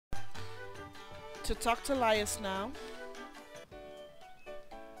to talk to Lias now.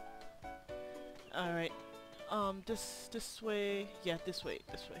 Alright. This way. Yeah, this way.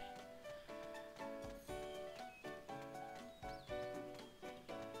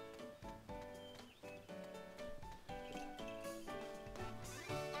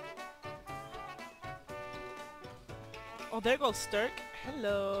 Oh, there goes Sturk.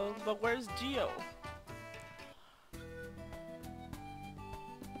 Hello. But where's Geo?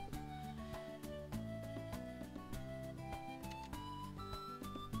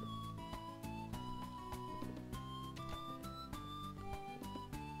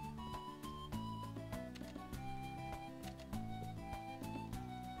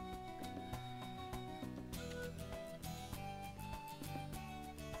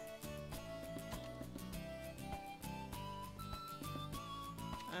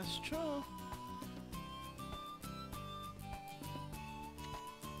 That's true.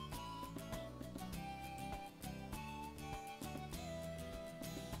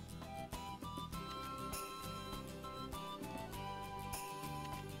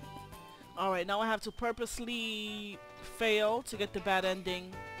 Alright, now I have to purposely fail to get the bad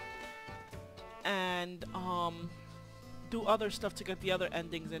ending and do other stuff to get the other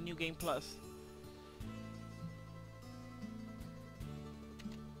endings in New Game Plus.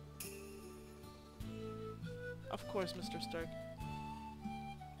 Of course, Mr. Stark.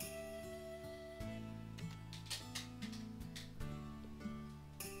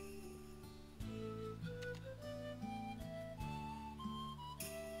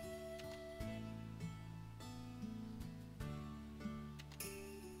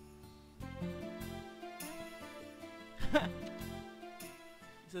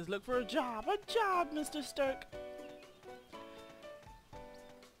 He says, look for a job, Mr. Stark.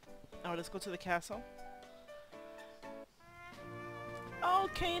 Alright, let's go to the castle. Oh,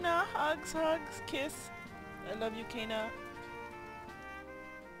 Kana, hugs, kiss. I love you, Kana.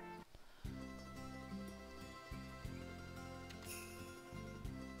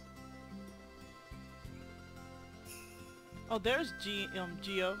 Oh, there's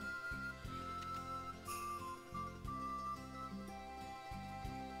Geo.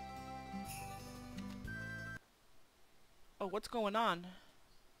 Oh, what's going on?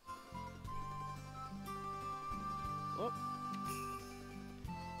 Oh.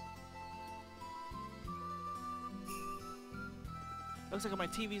 Looks like my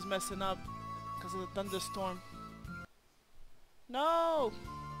TV's messing up because of the thunderstorm. No!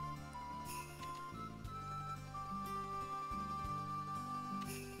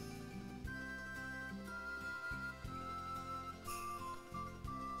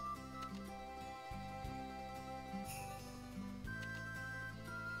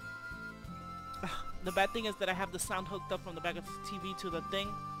 The bad thing is that I have the sound hooked up from the back of the TV to the thing.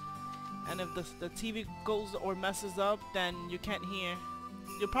 And if the TV goes or messes up, then you can't hear.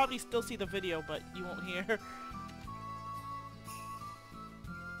 You'll probably still see the video, but you won't hear.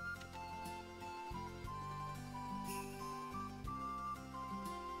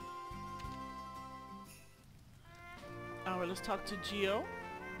 Alright, let's talk to Geo.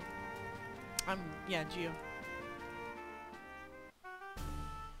 Yeah, Geo.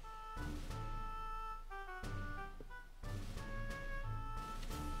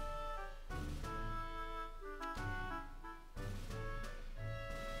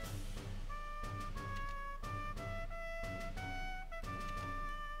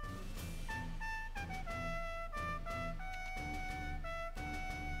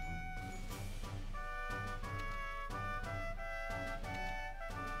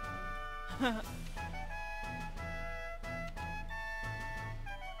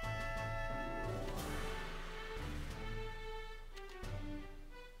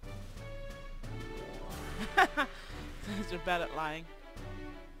 You're bad at lying.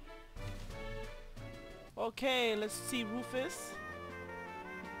 Okay, let's see Rufus.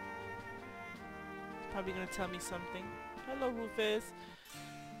 He's probably gonna tell me something. Hello, Rufus.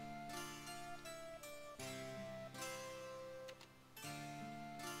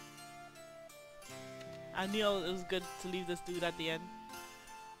 I knew it was good to leave this dude at the end.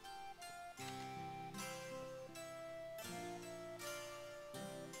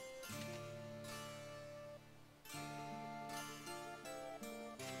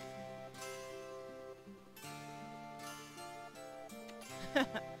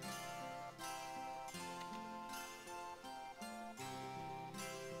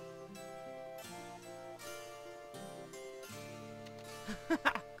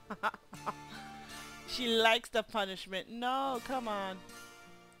 She likes the punishment. No, come on.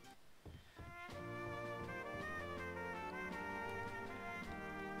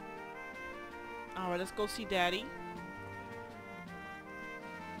 Alright, let's go see Daddy.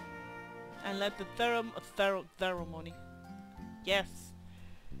 And let the ceremony. Yes.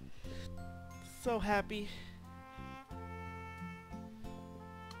 So happy.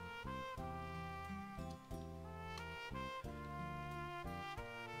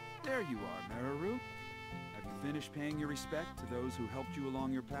 There you are, Meruru. Have you finished paying your respect to those who helped you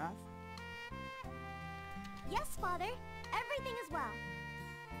along your path? Yes, Father. Everything is well.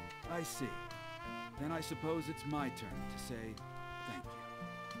 I see. Then I suppose it's my turn to say thank you.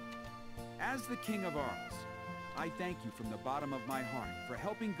 As the King of Arles, I thank you from the bottom of my heart for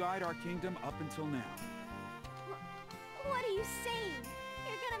helping guide our kingdom up until now. What are you saying?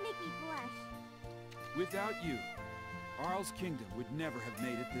 You're gonna make me blush. Without you, Arles' kingdom would never have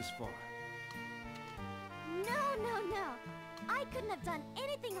made it this far. No. I couldn't have done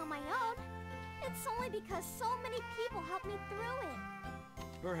anything on my own. It's only because so many people helped me through it.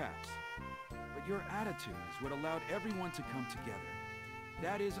 Perhaps. But your attitude is what allowed everyone to come together.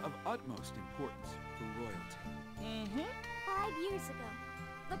 That is of utmost importance for royalty. 5 years ago,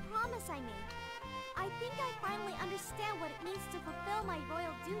 the promise I made. I think I finally understand what it means to fulfill my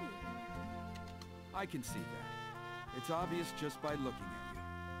royal duty. I can see that. It's obvious just by looking at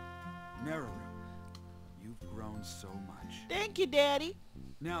you. Meruru, you've grown so much. Thank you, Daddy.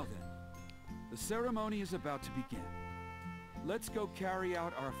 Now then, the ceremony is about to begin. Let's go carry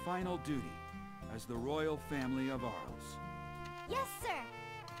out our final duty as the royal family of Arles. Yes, sir.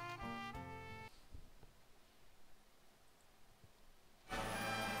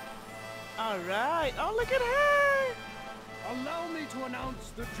 Alright. Oh, look at her. Allow me to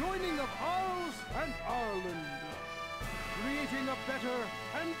announce the joining of Arles and Arland, creating a better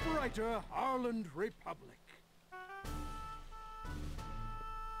and brighter Arland Republic.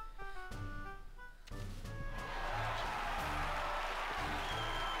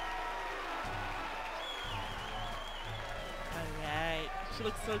 Alright. She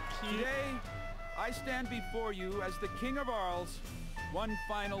looks so cute. Today, I stand before you as the King of Arles one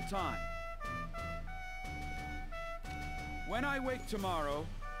final time. When I wake tomorrow,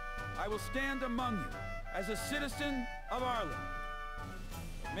 I will stand among you as a citizen of Arland.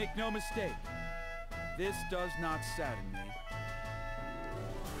 Make no mistake, this does not sadden me.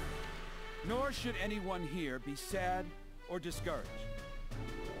 Nor should anyone here be sad or discouraged.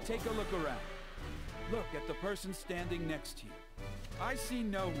 Take a look around. Look at the person standing next to you. I see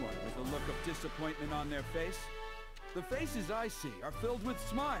no one with a look of disappointment on their face. The faces I see are filled with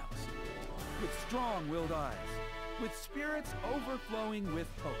smiles, with strong-willed eyes, with spirits overflowing with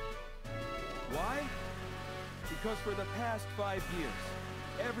hope. Why? Because for the past 5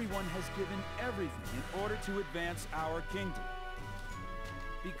 years, everyone has given everything in order to advance our kingdom.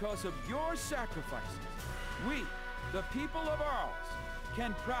 Because of your sacrifices, we, the people of Arles,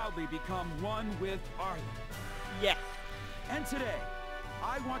 can proudly become one with Arland. Yes. And today,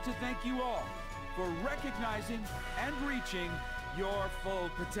 I want to thank you all for recognizing and reaching your full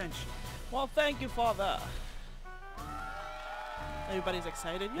potential. Well, thank you, Father. Everybody's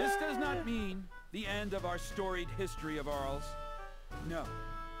excited. This does not mean the end of our storied history of Arles. No.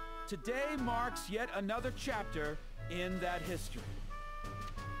 Today marks yet another chapter in that history.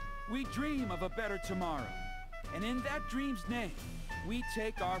 We dream of a better tomorrow, and in that dream's name, we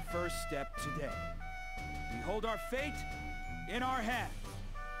take our first step today. We hold our fate in our hands.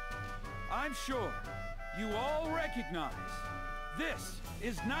 I'm sure you all recognize this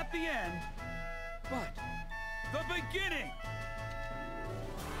is not the end, but the beginning.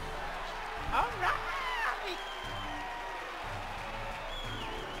 All right.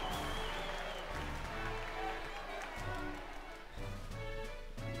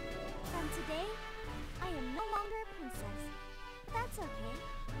 From today, I am no longer a princess. That's okay.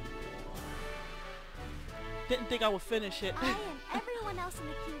 Didn't think I would finish it. I and everyone else in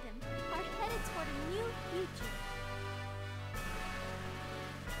the kingdom are headed toward a new future.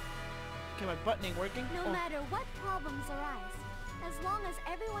 Okay, my button ain't working. No matter what problems arise, as long as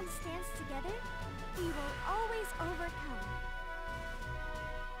everyone stands together, we will always overcome.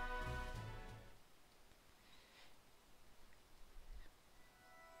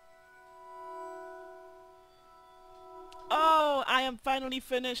 Oh, I am finally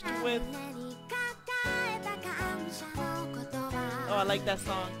finished with... Oh, I like that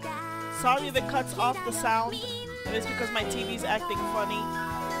song. Sorry if it cuts off the sound. It's because my TV's acting funny.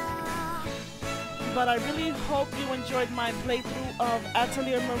 But I really hope you enjoyed my playthrough of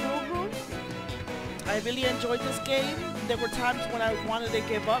Atelier Meruru. I really enjoyed this game. There were times when I wanted to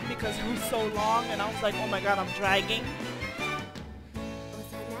give up because it was so long and I was like, oh my god, I'm dragging.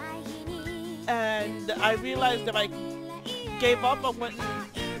 And I realized if I gave up, I wouldn't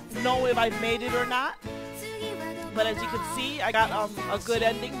know if I made it or not. But as you can see, I got a good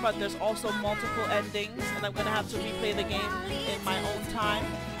ending, but there's also multiple endings, and I'm gonna have to replay the game in my own time.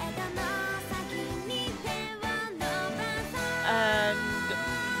 And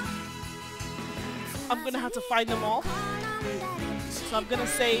I'm gonna have to find them all. So I'm gonna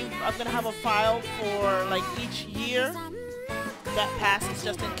have a file for like each year that passes,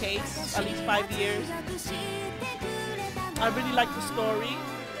 just in case, at least 5 years. I really like the story.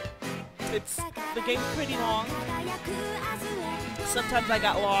 The game's pretty long. Sometimes I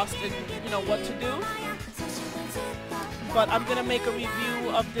got lost in, what to do. But I'm gonna make a review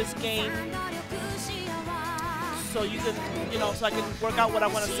of this game so you can, so I can work out what I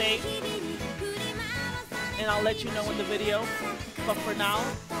want to say. And I'll let you know in the video. But for now,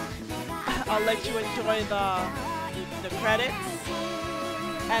 I'll let you enjoy the credits.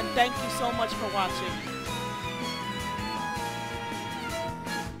 And thank you so much for watching.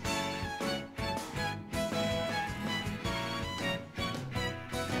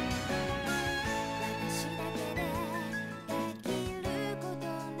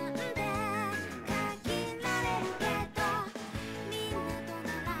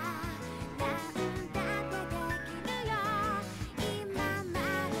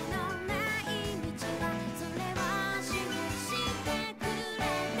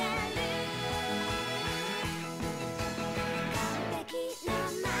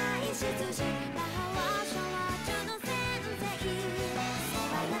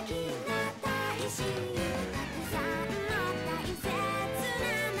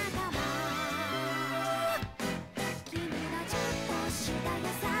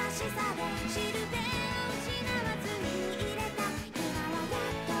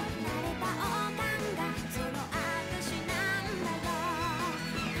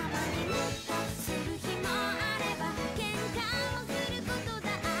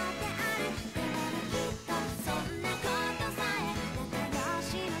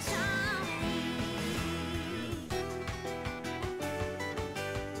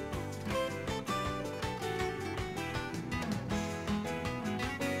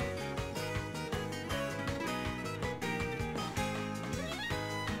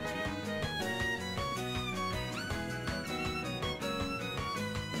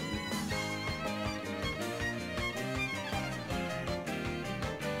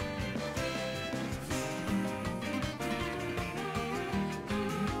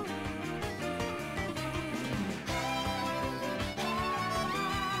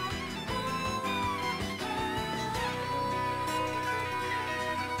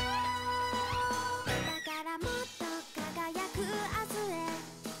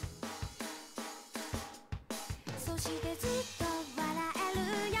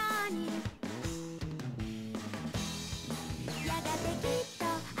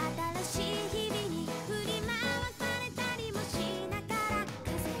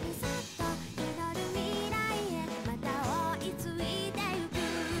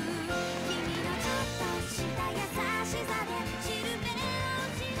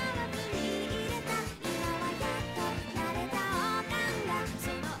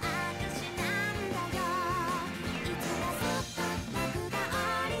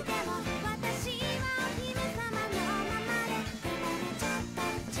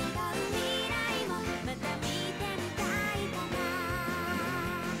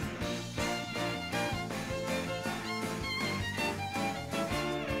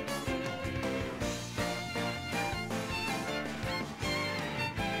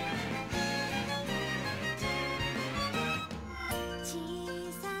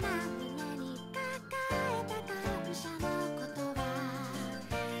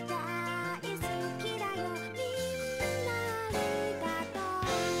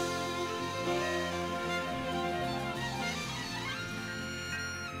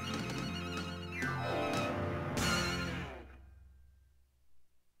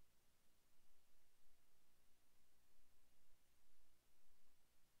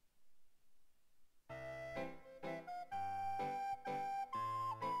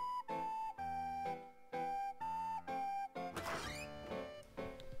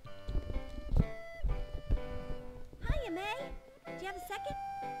 Do you have a second?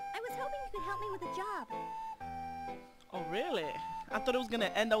 I was hoping you could help me with a job. Oh, really? I thought it was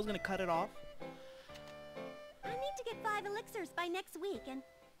gonna end. I was gonna cut it off. I need to get 5 elixirs by next week and...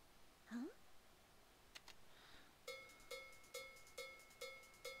 Huh?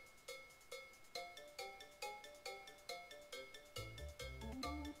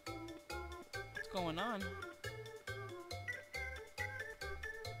 What's going on?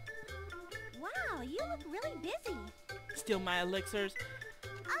 Wow, you look really busy. Steal my elixirs.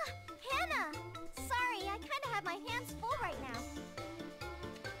 Ah, have my hands full right now.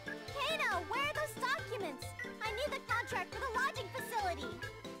 Kano, where are those documents? I need the contract for the lodging facility.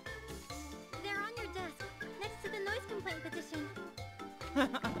 They're on your desk, next to the noise complaint petition.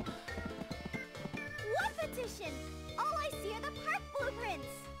 What petition? All I see are the park blueprints.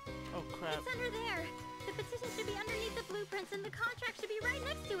 Oh crap. It's under there. The petition should be underneath the blueprints and the contract should be right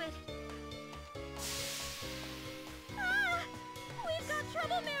next to it. Ah! We've got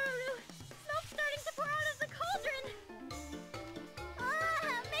trouble, Meruru! Smoke's starting to pour out of the cauldron!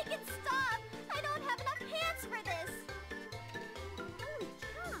 Ah! Make it stop! I don't have enough hands for this! Holy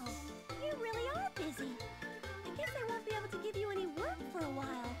cow! You really are busy. I guess I won't be able to give you any work for a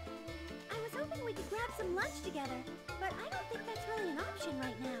while. I was hoping we could grab some lunch together, but I don't think that's really an option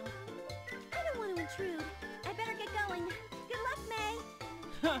right now. I don't want to intrude. I better get going. Good luck, May!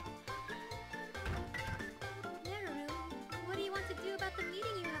 Meruru, what do you want to do about the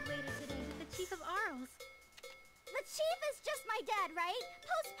meeting you have later today with the Chief of Arls? The Chief is just my dad, right?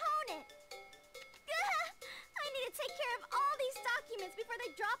 Postpone it! I need to take care of all these documents before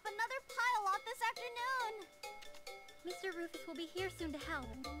they drop another pile off this afternoon! Mr. Rufus will be here soon to help.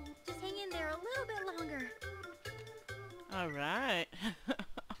 Just hang in there a little bit longer. Alright.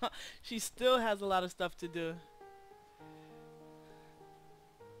 She still has a lot of stuff to do.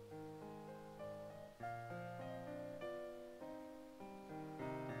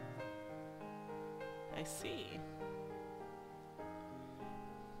 I see.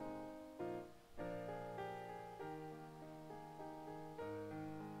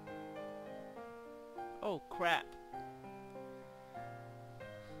 Oh crap.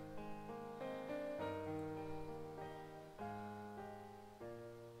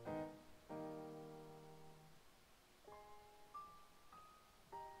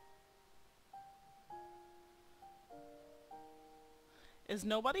 Is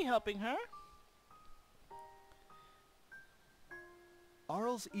nobody helping her?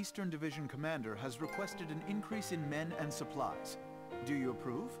 Arl's Eastern Division commander has requested an increase in men and supplies. Do you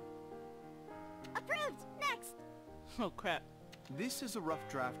approve? Approved! Next! Oh crap. This is a rough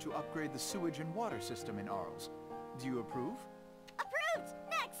draft to upgrade the sewage and water system in Arls. Do you approve? Approved!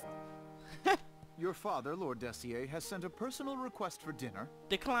 Next! Your father, Lord Dessier, has sent a personal request for dinner.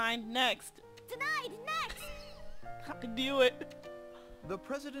 Declined. Next. Denied! Next! I can do it. The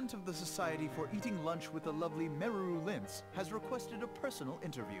president of the Society for Eating Lunch with the lovely Meruru Linz has requested a personal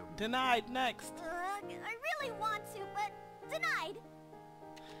interview. Denied. Next. I really want to, but denied!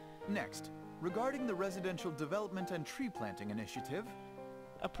 Next, regarding the Residential Development and Tree Planting Initiative.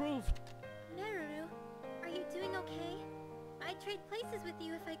 Approved. Meruru, are you doing okay? I'd trade places with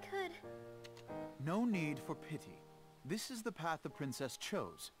you if I could. No need for pity. This is the path the princess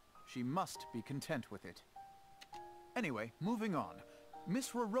chose. She must be content with it. Anyway, moving on.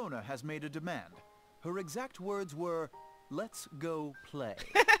 Miss Rorona has made a demand. Her exact words were, "Let's go play."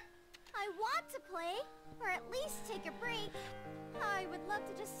 I want to play, or at least take a break. I would love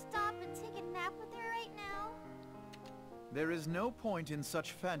to just stop and take a nap with her right now. There is no point in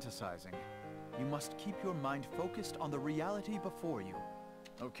such fantasizing. You must keep your mind focused on the reality before you.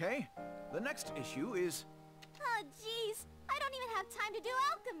 Okay? The next issue is... Oh, jeez. I don't even have time to do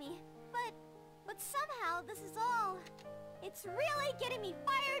alchemy. But somehow this is all... It's really getting me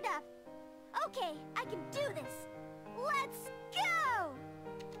fired up. Okay, I can do this. Let's go!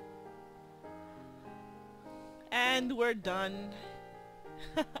 And we're done.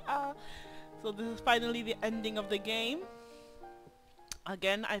 So this is finally the ending of the game.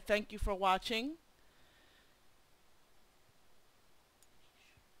 Again, I thank you for watching.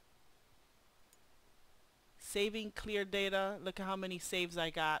 Saving clear data. Look at how many saves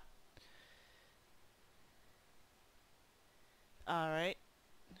I got. Alright.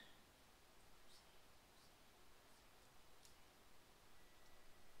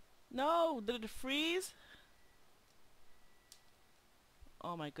 No! Did it freeze?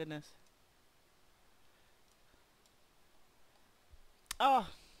 Oh my goodness. Oh!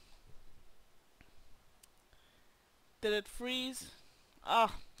 Did it freeze?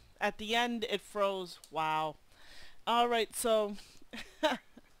 Oh! At the end it froze. Wow. Alright, so...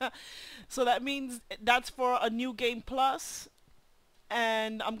 so that means that's for a new game plus.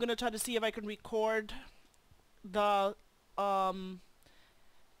 And I'm gonna try to see if I can record the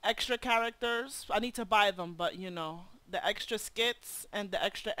extra characters. I need to buy them, but you know, the extra skits and the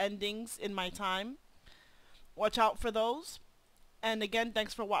extra endings in my time. Watch out for those. And again,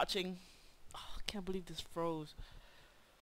 thanks for watching. Oh, I can't believe this froze.